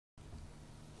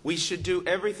We should do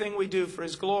everything we do for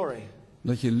His glory.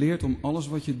 Dat je leert om alles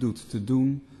wat je doet te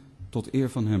doen tot eer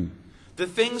van Hem.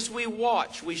 The things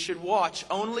we should watch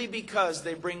only because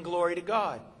they bring glory to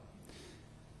God.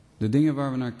 De dingen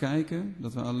waar we naar kijken,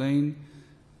 dat we alleen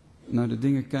naar de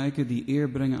dingen kijken die eer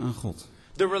brengen aan God.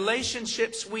 The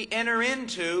relationships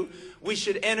we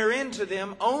should enter into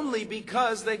them only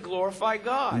because they glorify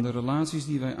God. En de relaties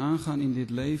die wij aangaan in dit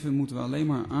leven moeten we alleen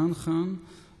maar aangaan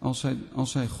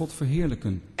als zij God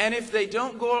verheerlijken. And if they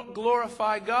don't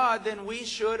glorify God, then we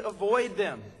should avoid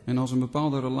them. En als een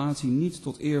bepaalde relatie niet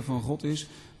tot eer van God is,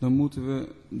 dan moeten we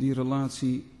die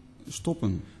relatie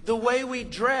stoppen. The way we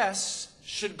dress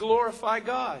should glorify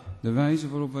God. De wijze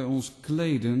waarop wij ons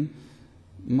kleden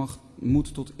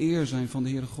moet tot eer zijn van de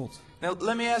Heere God. Now,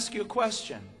 let me ask you a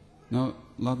question. Nou,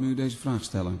 laat me u deze vraag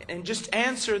stellen. And just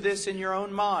answer this in your own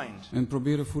mind. En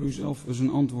probeer er voor uzelf eens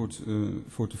een antwoord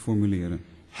voor te formuleren.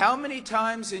 How many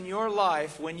times in your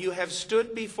life when you have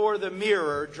stood before the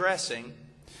mirror dressing,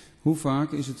 hoe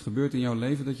vaak is het gebeurd in jouw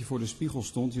leven dat je voor de spiegel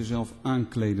stond, jezelf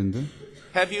aankledende?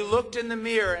 have you looked in the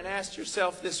mirror and asked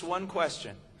yourself this one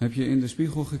question? Heb je in de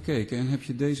spiegel gekeken en heb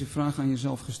je deze vraag aan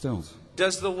jezelf gesteld?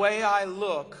 Does the way I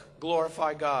look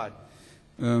glorify God?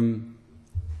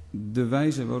 De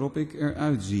wijze waarop ik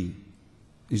eruit zie,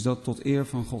 is dat tot eer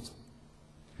van God?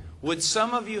 Would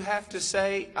some of you have to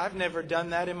say, I've never done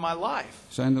that in my life?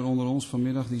 Zijn er onder ons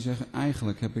vanmiddag die zeggen,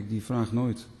 eigenlijk heb ik die vraag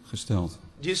nooit gesteld.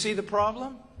 Do you see the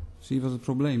problem? Zie je wat het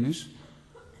probleem is?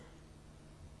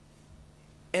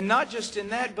 And not just in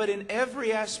that, but in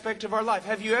every aspect of our life.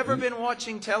 Have you ever been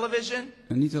watching television?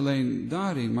 En niet alleen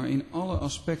daarin, maar in alle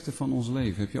aspecten van ons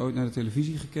leven. Heb je ooit naar de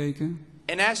televisie gekeken?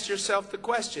 And asked yourself the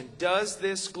question, does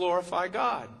this glorify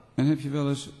God? En heb je wel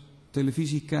eens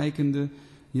televisie kijkende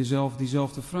jezelf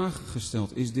diezelfde vraag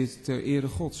gesteld? Is dit ter ere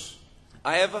Gods? I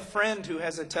have a friend who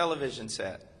has a television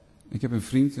set. Ik heb een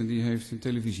vriend en die heeft een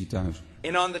televisie thuis.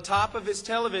 And on the top of his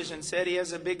television set he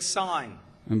has a big sign.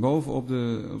 En bovenop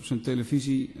op zijn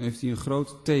televisie heeft hij een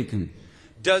groot teken.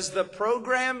 Does the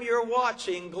program you're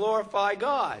watching glorify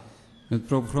God? Het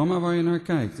programma waar je naar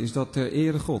kijkt, is dat ter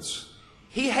ere Gods?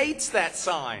 He hates that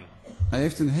sign. Hij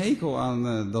heeft een hekel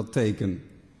aan dat teken.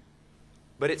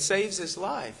 But it saves his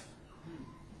life.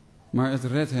 Maar het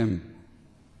redt hem.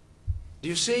 Do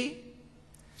you see?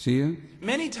 Zie je?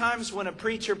 Many times when a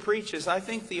preacher preaches, I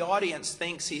think the audience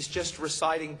thinks he's just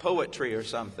reciting poetry or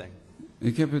something.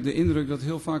 Ik heb de indruk dat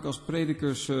heel vaak als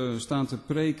predikers staan te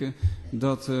preken,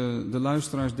 dat de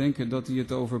luisteraars denken dat hij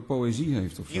het over poëzie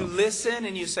heeft of zo. You listen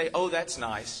and you say, oh, that's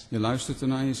nice. Je luistert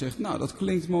ernaar en je zegt, nou, dat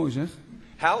klinkt mooi zeg.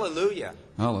 Hallelujah.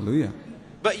 Halleluja.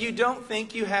 But you don't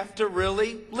think you have to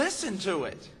really listen to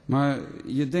it. Maar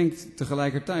je denkt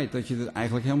tegelijkertijd dat je er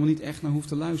eigenlijk helemaal niet echt naar hoeft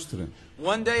te luisteren.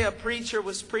 One day a preacher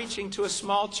was preaching to a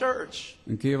small church.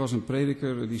 Een keer was een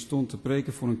prediker die stond te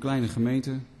preken voor een kleine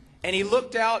gemeente. And he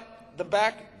looked out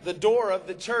the door of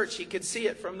the church. He could see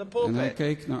it from the En hij pulpit.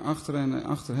 keek naar achteren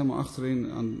en helemaal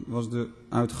achterin was de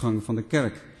uitgang van de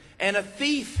kerk. And a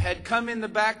thief had come in the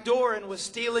back door and was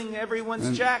stealing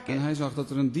everyone's jacket. En hij zag dat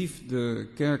er een dief de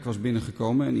kerk was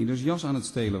binnengekomen en ieders jas aan het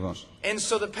stelen was. And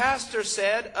so the pastor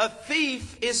said, a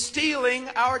thief is stealing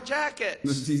our jackets.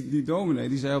 Dus die dominee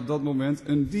die zei op dat moment,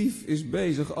 een dief is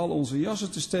bezig al onze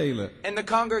jassen te stelen. And the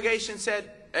congregation said,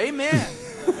 amen.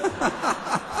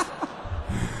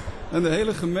 En de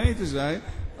hele gemeente zei,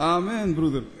 amen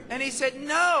broeder. And he said,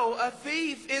 no, a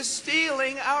thief is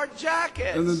stealing our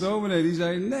jackets. En de dominee die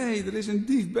zei, nee, er is een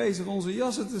dief bezig onze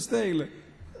jassen te stelen.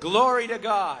 Glory to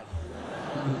God.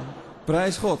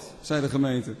 Prijs God, zei de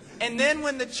gemeente. And then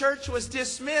when the church was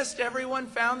dismissed, everyone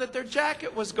found that their jacket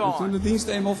was En toen gone. de dienst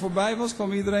eenmaal voorbij was,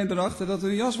 kwam iedereen erachter dat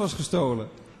hun jas was gestolen.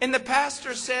 And the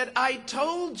pastor said, I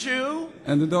told you.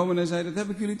 En de dominee zei, dat heb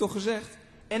ik jullie toch gezegd?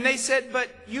 And they said, but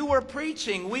you were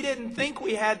preaching. We didn't think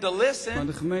we had to Maar listen.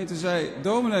 de gemeente zei,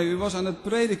 dominee, u was aan het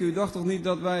prediken. U dacht toch niet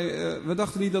dat we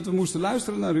dachten niet dat we moesten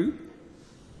luisteren naar u?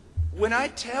 When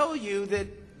I tell you that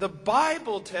the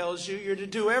Bible tells you you're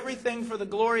to do everything for the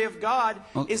glory of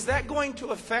God, is that going to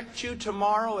affect you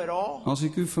tomorrow at all? Als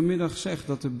ik u vanmiddag zeg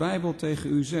dat de Bijbel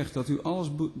tegen u zegt dat u alles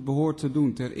behoort te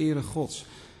doen ter ere Gods,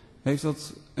 heeft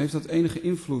dat enige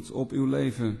invloed op uw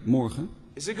leven morgen?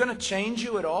 Is it going to change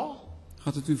you at all?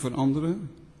 Gaat het u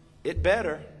veranderen? It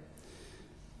better.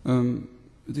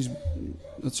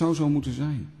 Dat zou zo moeten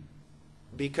zijn.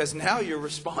 Because now you're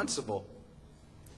responsible.